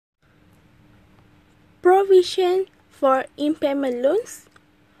provision for impairment loans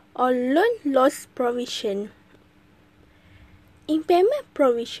or loan loss provision. Impairment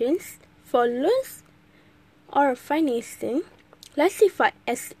provisions for loans or financing classified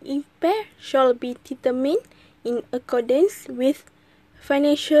as impaired shall be determined in accordance with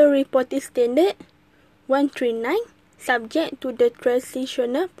Financial Reporting Standard 139, subject to the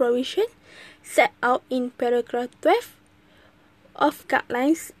transitional provision set out in paragraph 12 of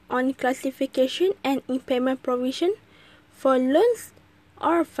Guidelines on Classification and Impairment Provision for Loans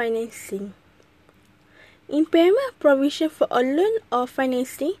or Financing. Impairment provision for a loan or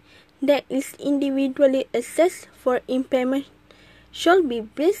financing that is individually assessed for impairment shall be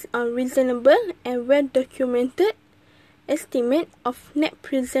based on reasonable and well-documented estimate of net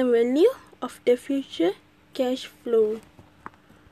present value of the future cash flow.